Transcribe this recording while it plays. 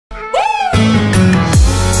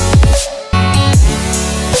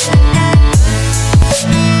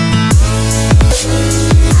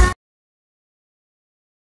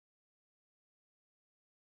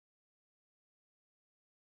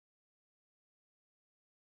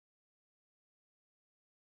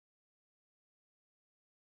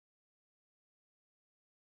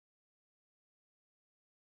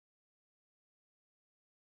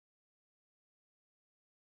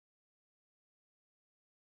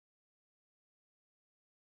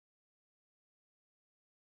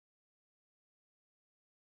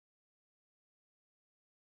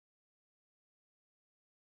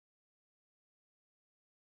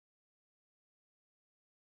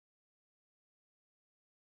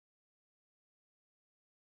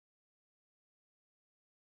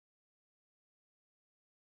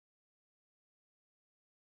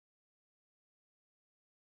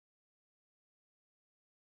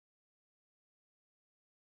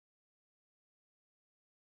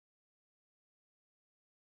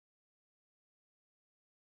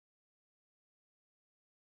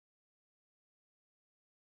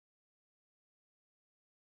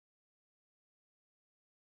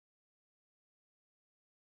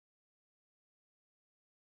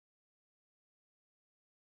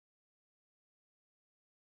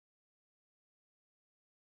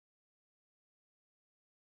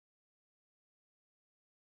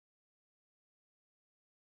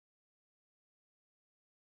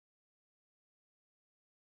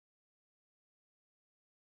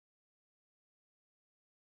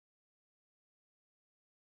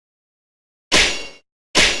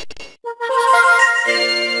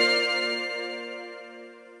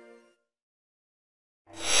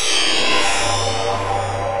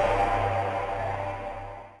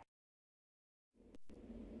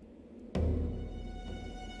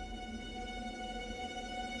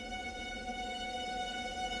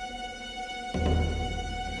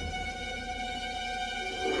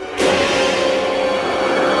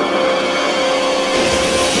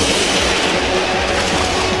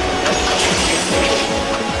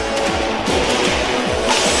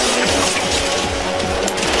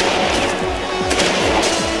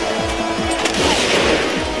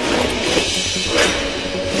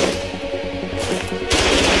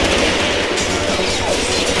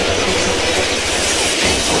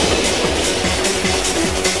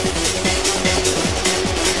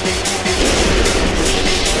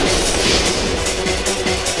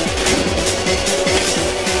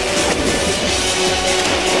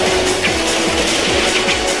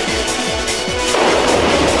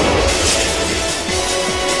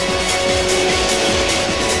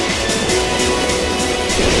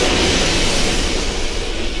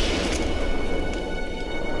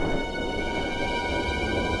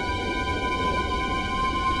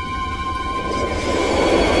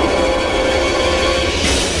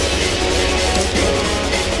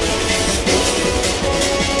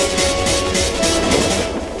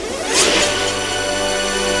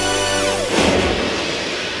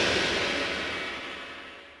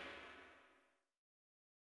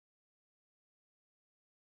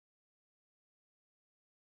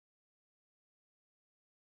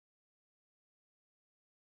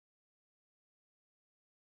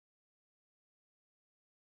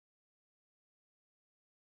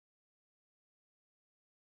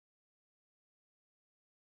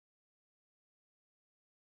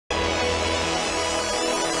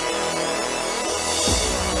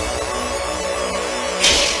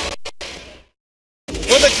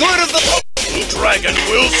good of the dragon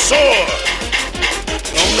will soar!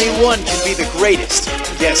 Only one can be the greatest.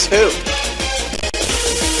 Guess who?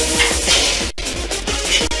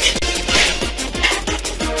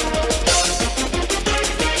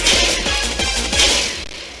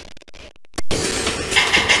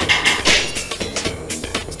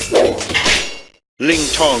 Ling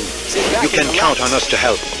Tong, you can count on us to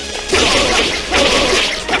help.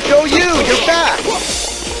 Go you! You're back!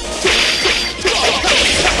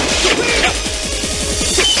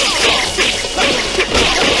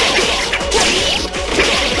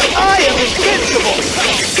 I am invincible!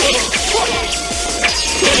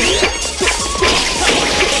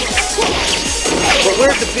 But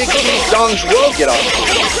where'd the big King Dong's robe get off?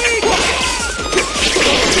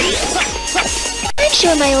 I'm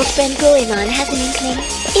sure my old friend Goemon has an inkling.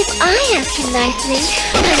 If I ask him nicely,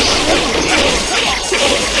 I'm sure he'll tell.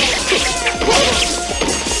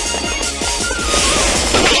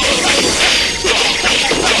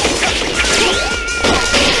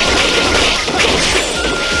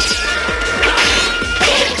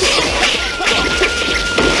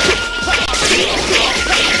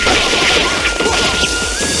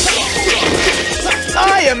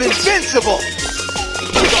 I am invincible!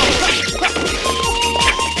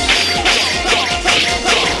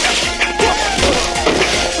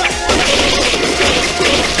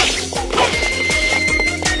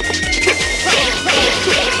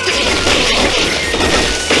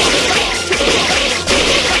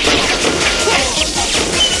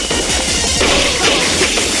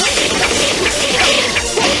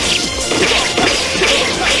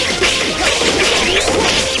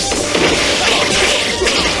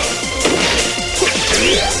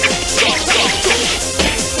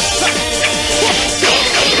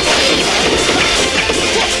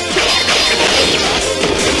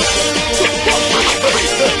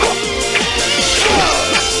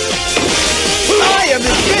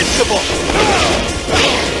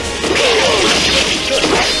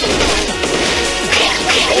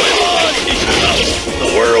 The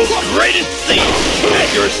world's greatest thief at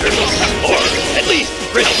your service, or at least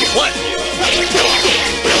risky one.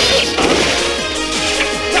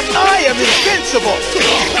 I am invincible!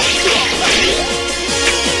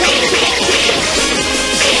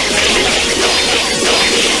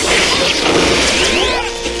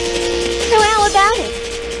 So how about it?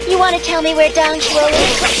 You want to tell me where Dong Shuo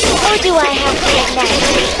is? Or do I have to get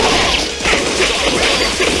nasty?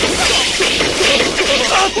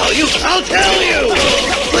 I'll tell you!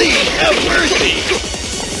 Please have mercy!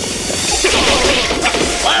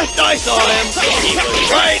 Last I saw him, he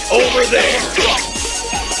was right over there.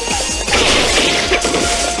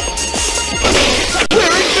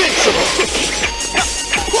 We're invincible!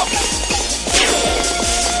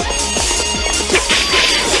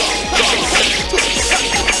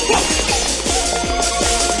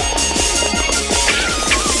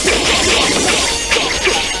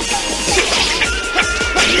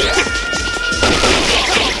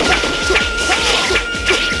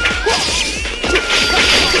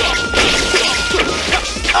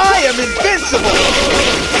 invincible!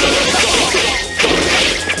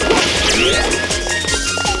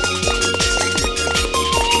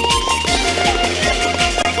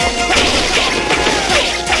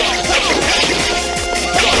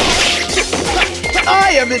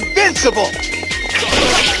 I am invincible!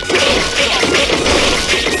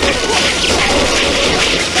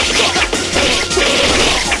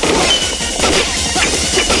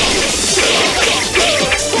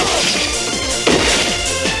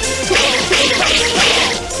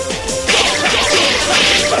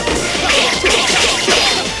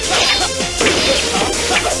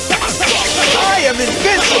 I am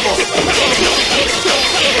invincible!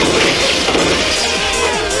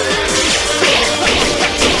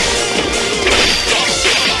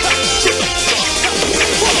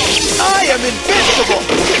 I am invincible!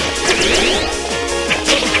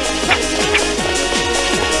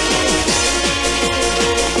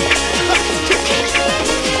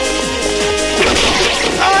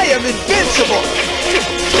 I am invincible!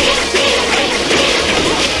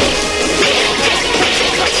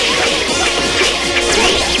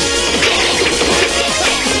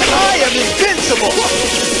 I am invincible!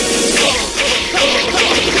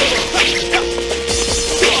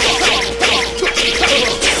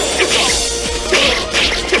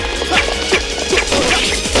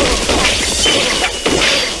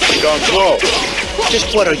 Gone slow.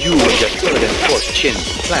 Just what are you and your third and fourth chin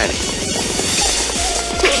planning?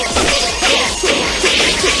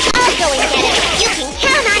 I'll go and get it. You can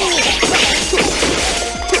count on me.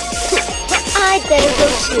 I'd better go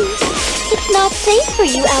too. It's not safe for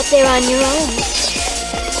you out there on your own.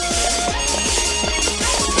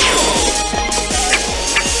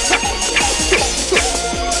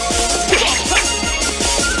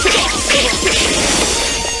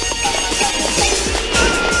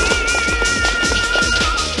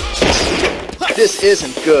 This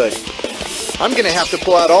isn't good. I'm gonna have to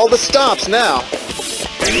pull out all the stops now.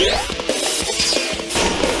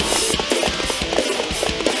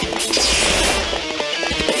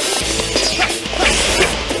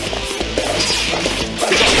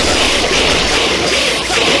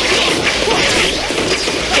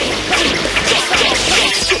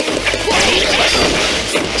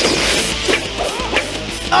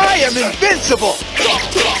 I am invincible!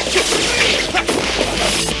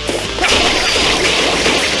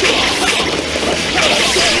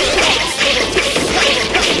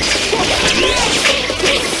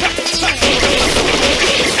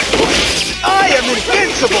 I am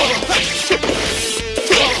invincible!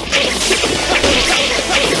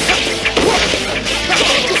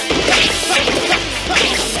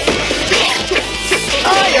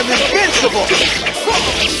 I am invincible!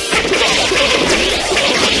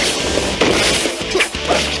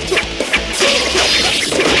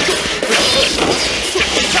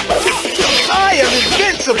 I am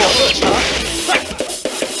invincible!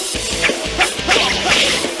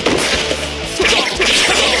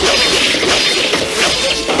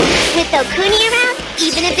 With Okuni around,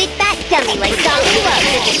 even a big fat dummy like Doggy Love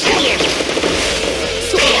could disappear.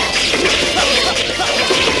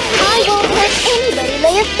 I won't let anybody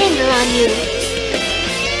lay a finger on you.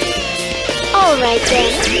 Alright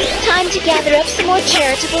then, time to gather up some more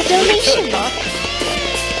charitable donations.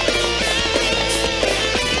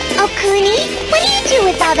 Okuni, what do you do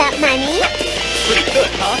with all that money? Pretty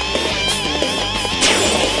good, huh?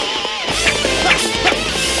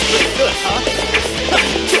 Pretty good, huh?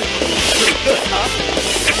 Pretty good, huh?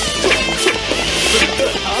 Pretty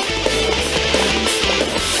good, huh?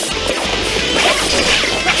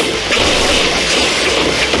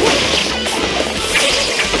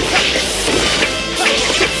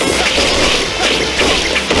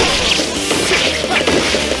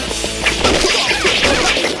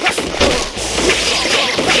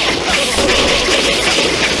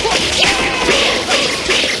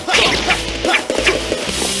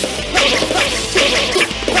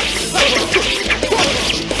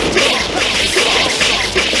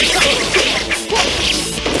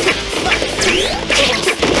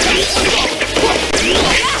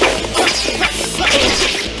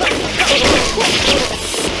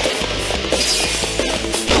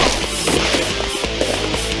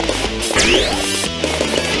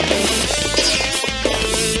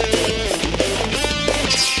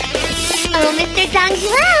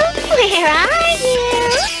 Where are you?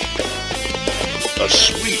 A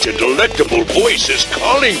sweet and delectable voice is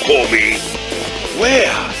calling for me.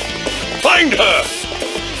 Where? Find her!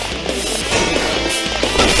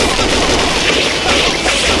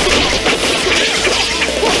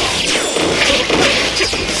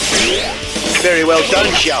 Very well done,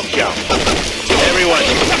 Xiao Xiao. Everyone,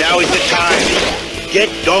 now is the time. Get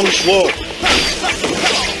Dong Swo.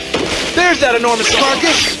 There's that enormous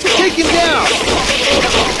carcass! Take him down!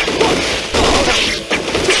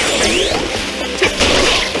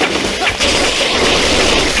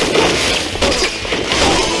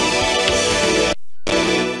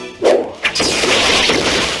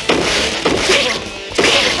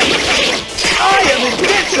 I am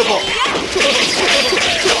invincible!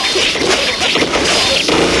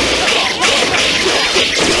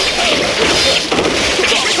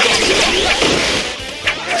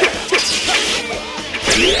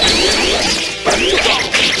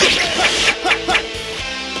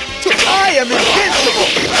 I am invincible!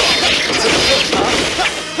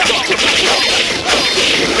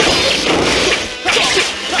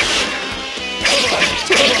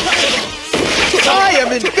 I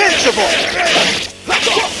am invincible!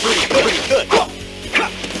 Pretty good.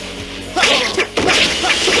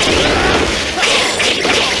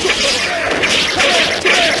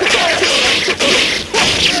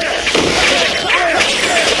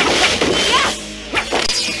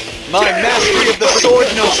 My mastery of the sword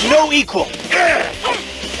knows no equal.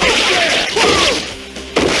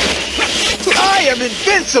 I am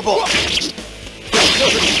invincible!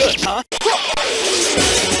 Pretty good, huh?